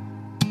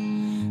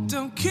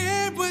don't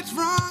care what's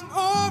wrong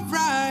or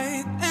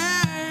right.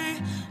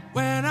 Hey,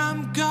 when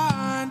I'm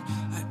gone,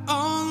 I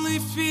only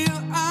feel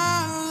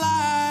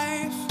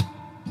alive.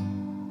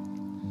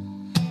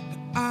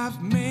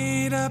 I've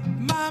made up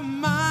my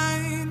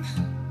mind.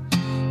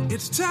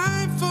 It's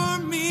time for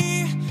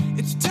me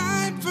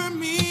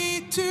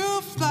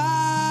to fly.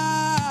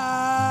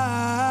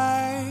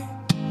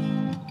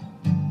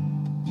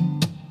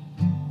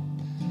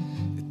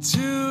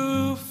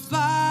 To fly.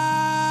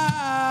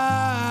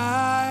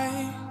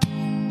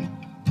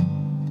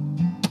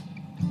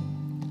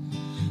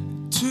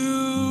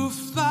 To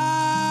fly.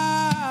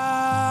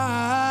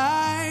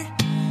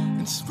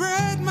 And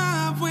spread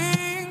my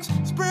wings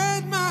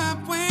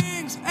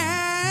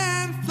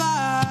and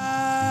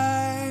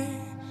fly.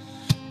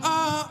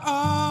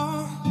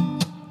 Oh.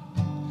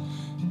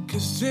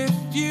 'Cause if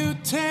you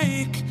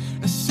take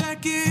a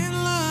second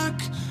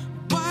look,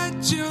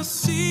 what you'll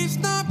see's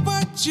not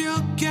what you'll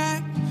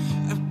get.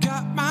 I've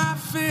got my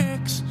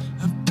fix,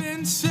 I've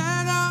been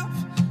set up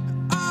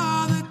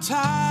all the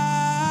time.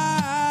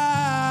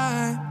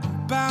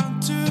 I'm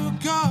bound to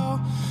go,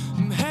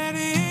 I'm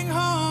heading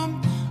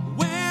home,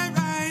 where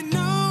I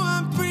know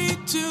I'm free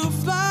to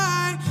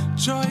fly.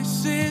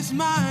 Choice is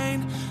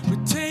mine,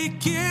 we're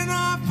taking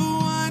off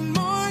one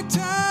more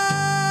time.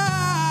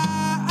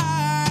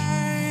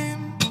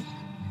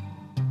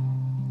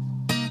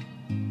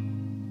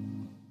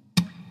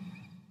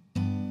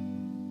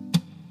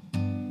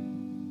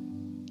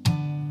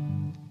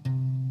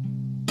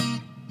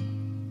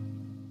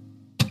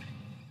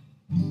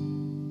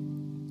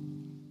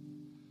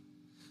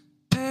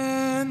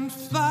 And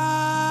fly.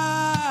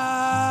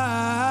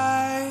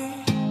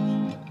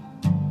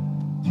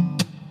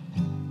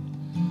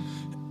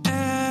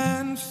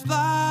 And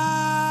fly.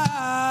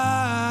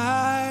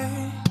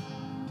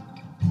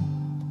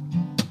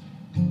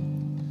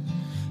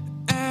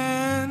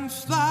 And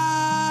fly.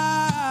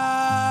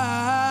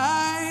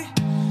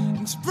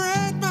 And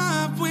spread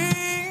my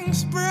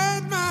wings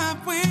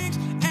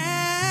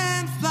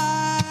and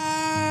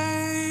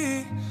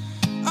fly.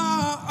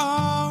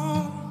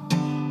 Oh.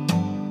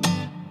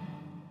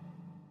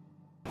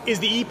 Is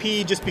the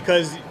EP just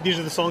because these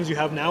are the songs you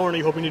have now, and are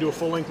you hoping to do a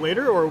full length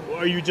later, or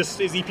is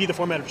EP the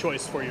format of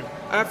choice for you?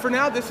 For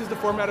now, this is the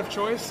format of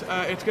choice.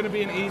 It's going to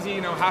be an easy,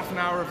 half an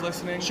hour of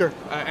listening. Sure.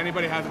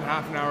 Anybody has a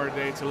half an hour a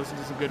day to listen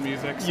to some good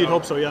music. So. You'd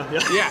hope so, yeah.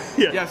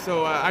 Yeah.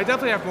 So I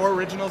definitely have more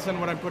originals than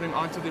what I'm putting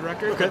onto the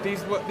record. Okay.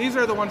 But these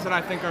are the ones that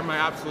I think are my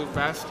absolute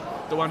best.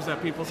 The ones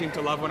that people seem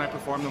to love when I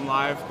perform them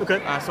live.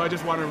 Okay. So I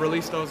just want to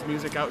release those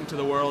music out into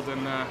the world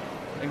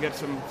and get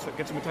some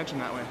attention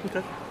that way.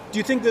 Okay. Do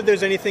you think that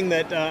there's anything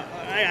that,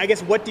 I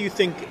guess, what do you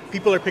think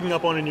people are picking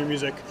up on in your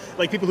music?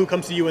 Like people who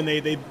come to you and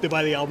they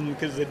buy the album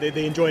because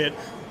they enjoy it.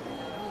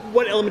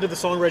 What element of the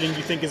songwriting do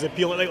you think is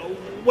appealing? Like,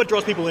 what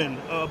draws people in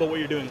about what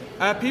you're doing?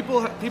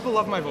 People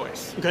love my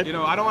voice. Okay. You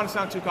know, I don't want to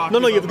sound too cocky.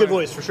 No, you have a good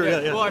voice for sure.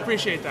 Yeah. Well, I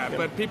appreciate that,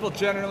 but people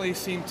generally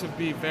seem to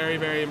be very,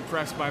 very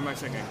impressed by my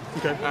singing.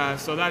 Okay.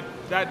 So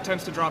that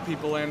tends to draw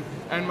people in,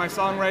 and my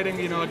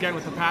songwriting, you know, again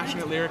with the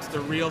passionate lyrics,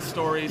 the real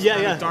stories,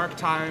 the dark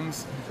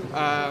times,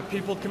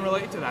 people can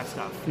relate to that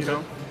stuff. You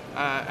know.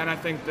 And I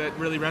think that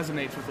really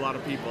resonates with a lot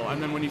of people.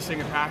 And then when you sing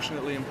it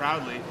passionately and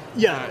proudly,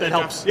 that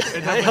helps.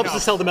 It helps to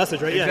sell the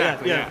message, right?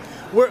 Exactly, yeah.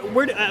 Where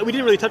we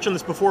didn't really touch on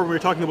this before. We were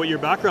talking about your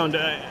background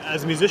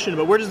as a musician,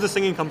 but where does the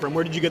singing come from?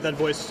 Where did you get that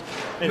voice,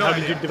 and how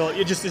did you develop?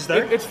 It just is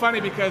there. It's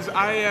funny because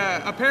I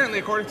apparently,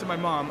 according to my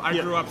mom, I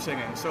grew up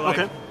singing. So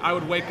I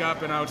would wake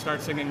up and I would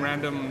start singing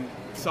random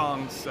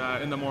songs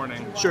in the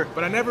morning. Sure.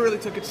 But I never really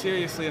took it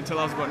seriously until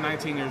I was about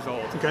 19 years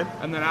old. Okay.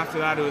 And then after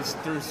that, it was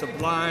through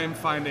Sublime,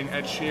 finding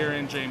Ed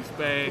Sheeran, James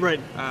Bay, right.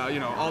 You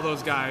know, all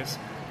those guys.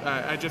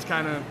 It just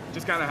kind of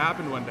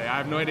happened one day. I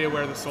have no idea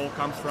where the soul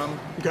comes from.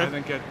 Okay. I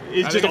think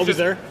it's just always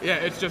there. Yeah,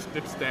 it's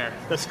there.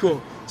 That's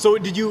cool. So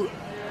did you?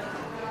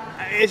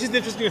 It's just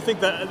interesting to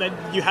think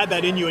that you had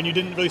that in you and you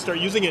didn't really start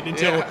using it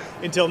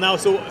until now.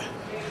 So.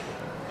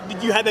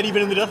 You had that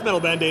even in the death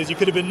metal band days. You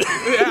could have been.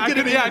 I could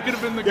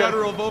have been the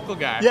guttural vocal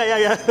guy.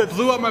 Yeah.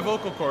 Blew up my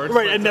vocal cords.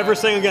 Right, and never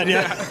sang again.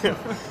 Yeah.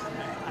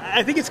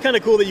 I think it's kind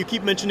of cool that you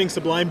keep mentioning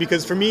Sublime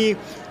because for me,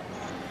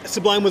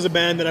 Sublime was a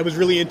band that I was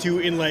really into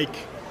in like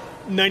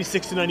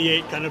 96 to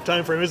 98 kind of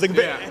time frame. It was like,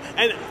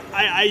 and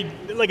I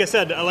like I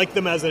said, I like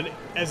them as a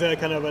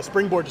kind of a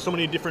springboard to so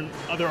many different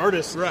other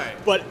artists. Right.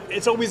 But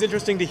it's always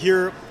interesting to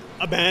hear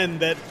a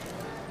band that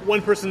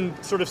one person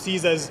sort of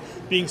sees as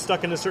being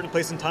stuck in a certain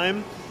place in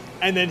time.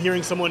 And then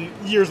hearing someone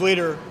years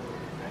later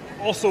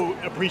also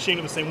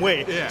appreciating it the same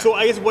way. Yeah. So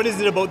I guess what is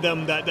it about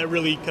them that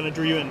really kind of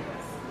drew you in?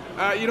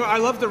 You know, I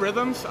love the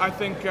rhythms. I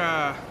think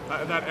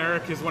that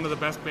Eric is one of the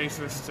best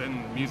bassists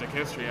in music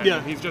history. I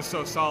mean, he's just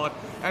so solid.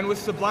 And with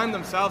Sublime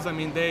themselves, I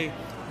mean, they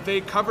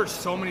cover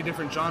so many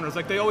different genres.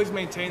 Like, they always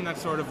maintain that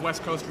sort of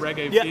West Coast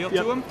reggae feel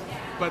to them.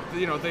 But,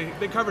 you know,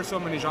 they cover so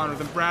many genres.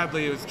 And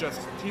Bradley is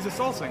just, he's a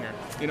soul singer.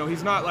 You know,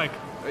 he's not like,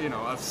 you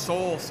know, a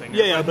soul singer.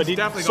 Yeah, but he's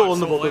definitely soul got in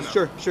the soul vocals.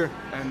 in him. Sure.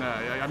 And,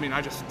 I mean,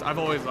 I've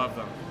always loved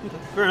them.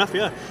 Fair enough,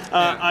 yeah.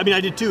 I mean, I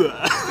did too.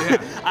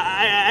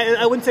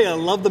 I wouldn't say I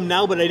love them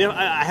now, but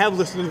I have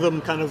listened to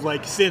them kind of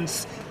like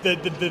since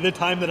the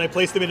time that I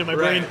placed them into my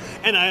brain,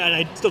 and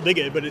I still dig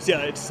it. But it's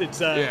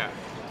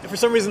for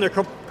some reason they're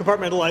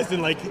compartmentalized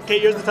in like, okay,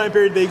 here's the time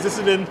period they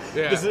existed in.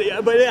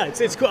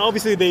 It's cool.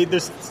 Obviously,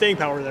 there's staying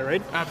power there,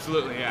 right?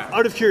 Absolutely, yeah.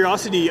 Out of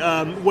curiosity,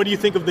 what do you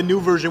think of the new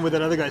version with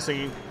that other guy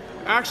singing?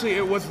 Actually,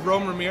 it was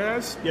Rome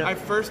Ramirez. Yeah. I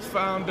first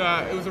found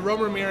it was a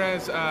Rome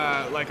Ramirez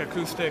like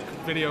acoustic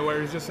video where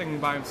he was just singing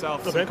by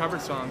himself some cover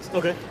songs.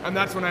 Okay. And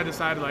that's when I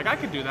decided like I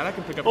could do that. I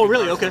can pick up. Oh,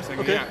 really? Okay.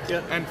 Okay.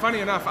 Yeah. And funny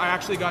enough, I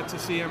actually got to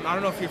see him. I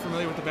don't know if you're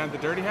familiar with the band The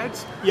Dirty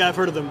Heads. Yeah, I've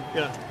heard of them.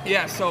 Yeah.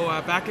 Yeah. So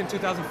back in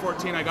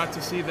 2014, I got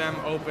to see them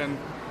open.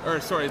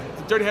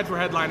 The Dirty Heads were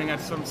headlining at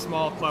some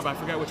small club. I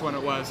forget which one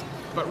it was.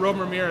 But Rome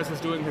Ramirez was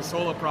doing his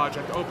solo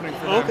project, opening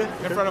for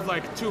them in front of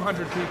like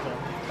 200 people.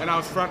 And I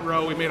was front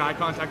row. We made eye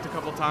contact a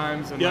couple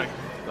times, and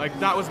like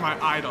that was my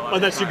idol. Oh,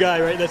 that's your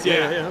guy, right? That's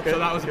okay. So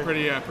that was a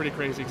pretty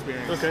crazy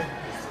experience. Okay.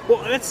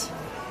 Well, that's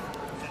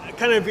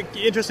kind of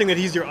interesting that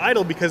he's your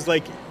idol because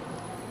like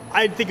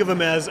I think of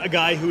him as a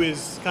guy who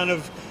is kind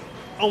of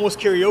almost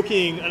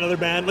karaokeing another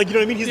band, like, you know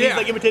what I mean? He's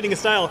like imitating a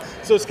style.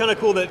 So it's kind of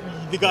cool that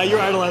the guy you're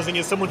idolizing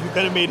is someone who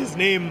kind of made his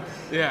name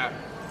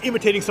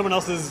imitating someone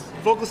else's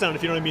vocal sound,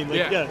 if you know what I mean.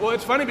 Like, Well,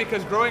 it's funny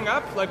because growing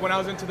up, like when I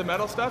was into the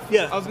metal stuff,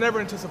 I was never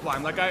into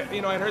Sublime. Like I'd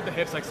heard the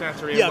hits like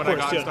Santeria and What I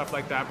Got and stuff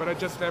like that, but I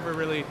just never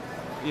really,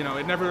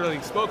 it never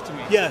really spoke to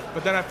me. Yeah.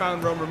 But then I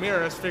found Rome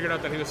Ramirez, figured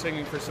out that he was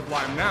singing for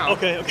Sublime now.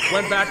 Okay.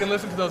 Went back and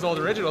listened to those old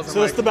originals.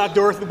 So that's the back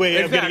door way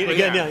of exactly, getting it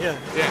again.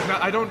 Yeah. No,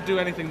 I don't do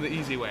anything the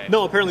easy way.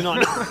 No, apparently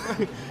not.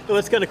 No,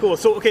 that's kind of cool.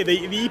 So, okay,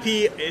 the EP,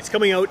 it's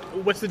coming out.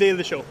 What's the date of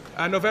the show?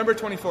 November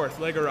 24th,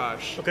 Le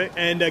Garage. Okay,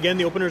 and again,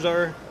 the openers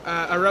are?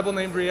 A Rebel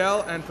Named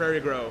Riel and Prairie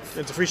Grove.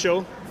 It's a free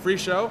show? Free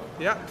show,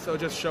 yeah. So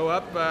just show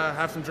up,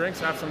 have some drinks,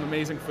 have some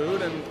amazing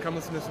food, and come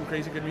listen to some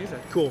crazy good music.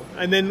 Cool.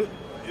 And then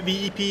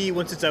the EP,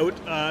 once it's out,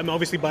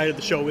 obviously buy it at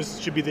the show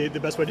should be the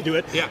best way to do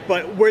it. Yeah.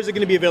 But where's it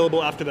going to be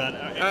available after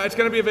that? It's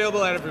going to be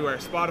available everywhere.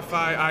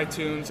 Spotify,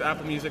 iTunes,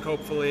 Apple Music,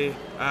 hopefully.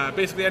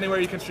 Basically anywhere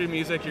you can stream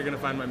music, you're going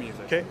to find my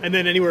music. Okay. And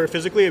then anywhere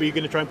physically, are you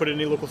going to try and put it in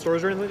any local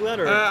stores or anything like that?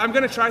 Or? I'm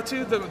going to try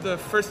to. The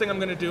first thing I'm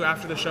going to do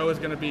after the show is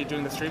going to be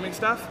doing the streaming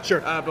stuff.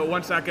 Sure. But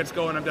once that gets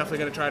going, I'm definitely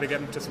going to try to get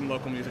into some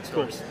local music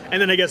stores. Cool.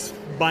 And then I guess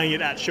buying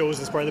it at shows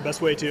is probably the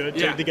best way to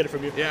get it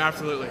from you. Yeah,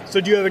 absolutely. So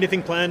do you have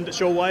anything planned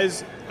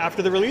show-wise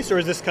after the release, or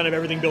is this kind of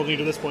everything building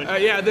to this point?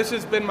 Yeah, this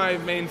has been my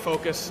main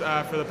focus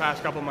for the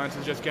past couple months,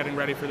 is just getting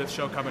ready for this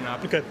show coming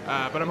up. Okay.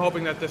 But I'm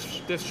hoping that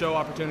this show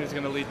opportunity is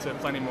going to lead to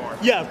plenty more.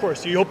 Yeah, of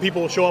course. You hope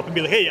people will show up and be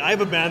like, hey, I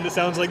have a band that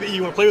sounds like that.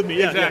 You want to play with me?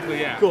 Yeah, exactly,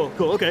 yeah. Cool,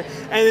 okay.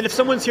 And then if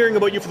someone's hearing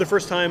about you for the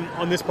first time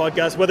on this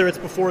podcast, whether it's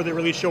before the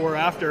release show or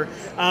after,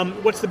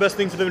 what's the best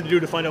thing for them to do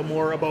to find out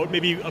more about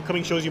maybe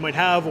upcoming shows you might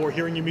have or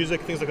hearing your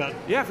music, things like that?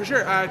 Yeah, for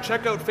sure.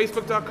 Check out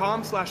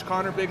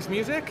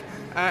facebook.com/ConnorBiggsMusic.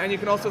 And you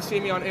can also see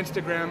me on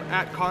Instagram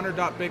at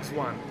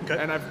Connor.Biggs1. Okay.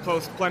 And I've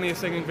posted plenty of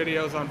singing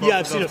videos on both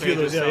I've of seen those a few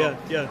pages. of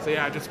those, So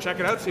yeah, just check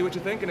it out, see what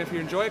you think, and if you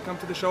enjoy it, come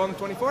to the show on the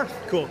 24th.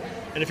 Cool.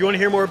 And if you want to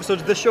hear more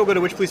episodes of this show, go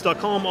to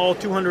witchpolice.com. All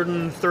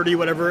 230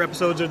 whatever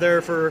episodes are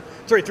there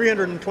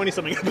 320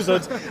 something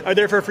episodes are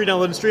there for free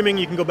download and streaming.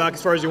 You can go back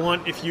as far as you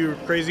want if you're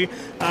crazy.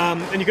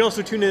 And you can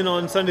also tune in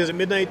on Sundays at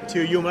midnight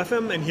to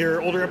UMFM and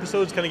hear older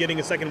episodes, kind of getting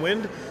a second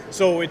wind.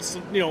 So it's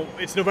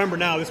November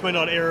now. This might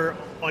not air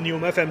on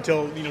UMFM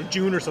till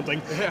June or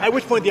something. Yeah. At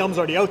which point the album's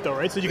already out though,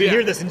 right? So you can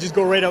hear this and just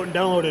go right out and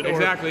download it, or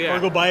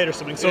go buy it or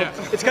something. So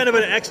it's kind of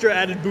an extra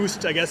added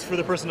boost, I guess, for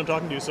the person I'm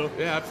talking to. So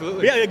yeah,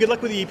 absolutely. Yeah, good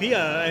luck with the EP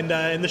and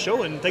the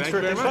show, and thanks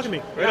for talking to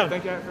me. Yeah,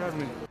 thank you for having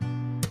me.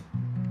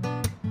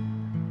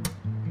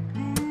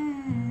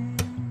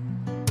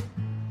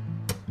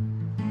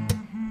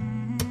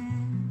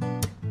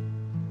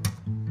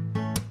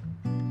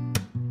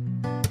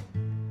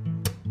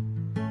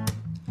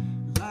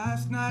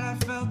 Last night I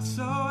felt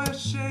so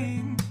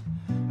ashamed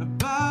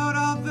about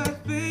all the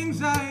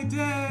things I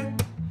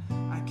did.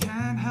 I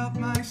can't help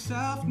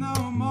myself no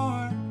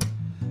more.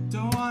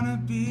 Don't wanna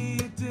be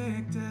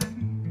addicted.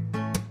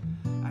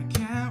 I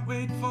can't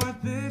wait for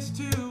this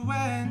to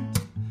end.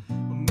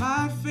 Well,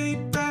 my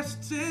fate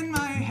rests in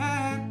my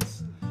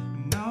hands.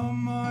 No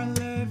more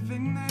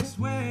living this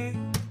way.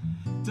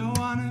 Don't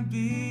wanna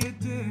be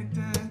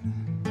addicted.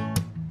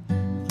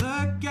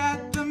 Look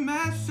at the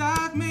mess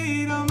I've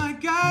made. Oh my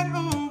God,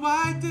 oh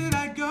why did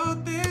I go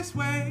this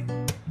way?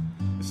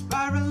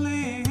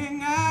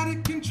 Spiraling out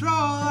of control.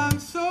 I'm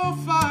so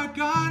far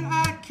gone,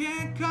 I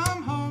can't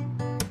come home.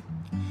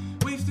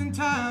 Wasting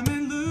time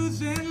and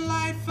losing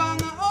life on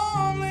the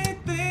only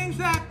things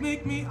that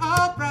make me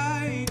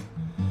alright.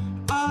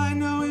 All I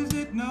know is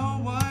that no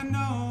one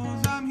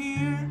knows I'm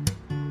here.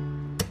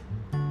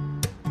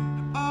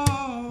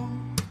 Oh,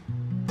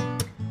 I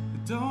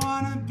don't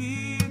wanna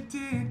be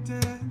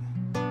addicted.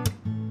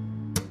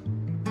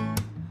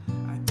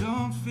 I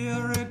don't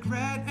feel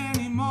regret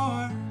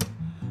anymore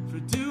for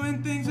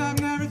doing things I've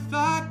never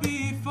thought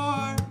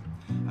before.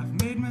 I've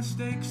made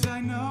mistakes,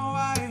 I know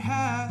I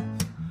have.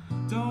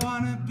 Don't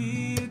wanna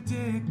be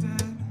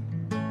addicted.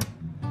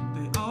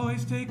 They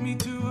always take me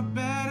to a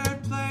better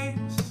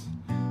place,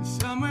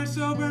 somewhere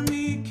sober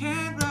me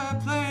can't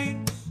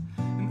replace.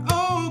 And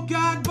oh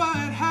God,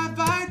 what have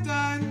I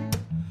done?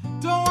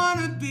 Don't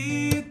wanna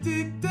be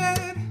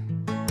addicted.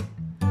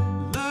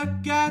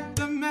 Look at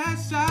the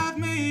mess I've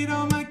made.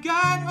 Oh my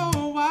God,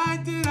 oh why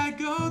did I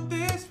go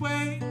this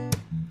way?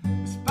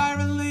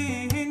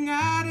 Spiraling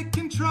out of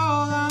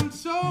control. I'm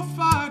so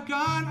far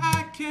gone,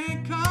 I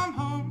can't come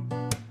home.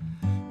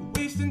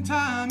 Wasting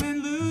time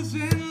and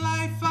losing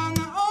life on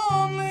the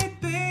only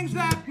things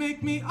that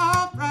make me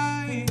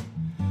alright.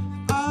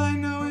 All I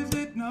know is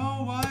that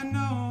no one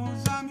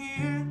knows I'm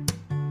here.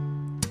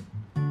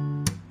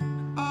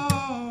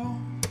 Oh,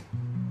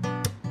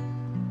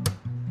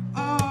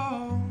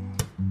 oh,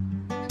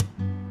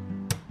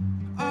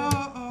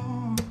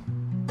 oh,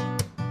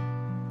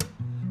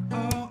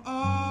 oh, oh.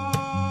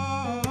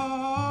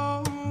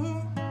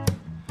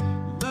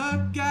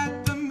 Look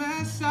at the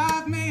mess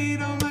I've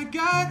made. Oh my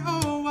God,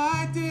 oh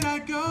why did I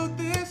go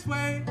this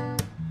way?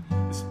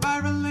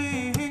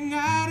 Spiraling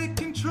out of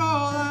control.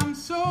 I'm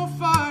so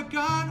far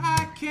gone,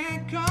 I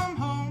can't come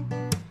home.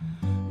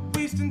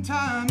 Wasting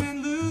time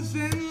and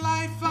losing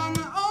life on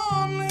the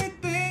only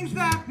things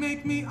that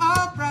make me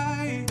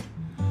alright.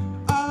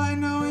 All I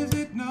know is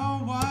that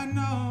no one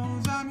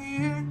knows I'm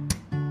here.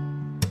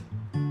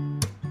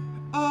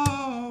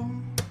 Oh,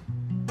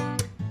 I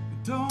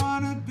don't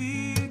wanna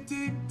be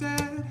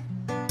addicted.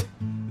 I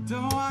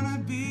don't wanna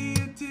be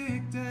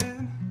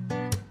addicted.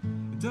 I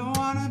don't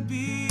wanna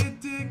be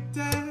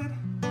addicted.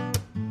 I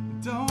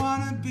don't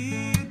wanna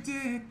be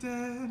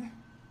addicted.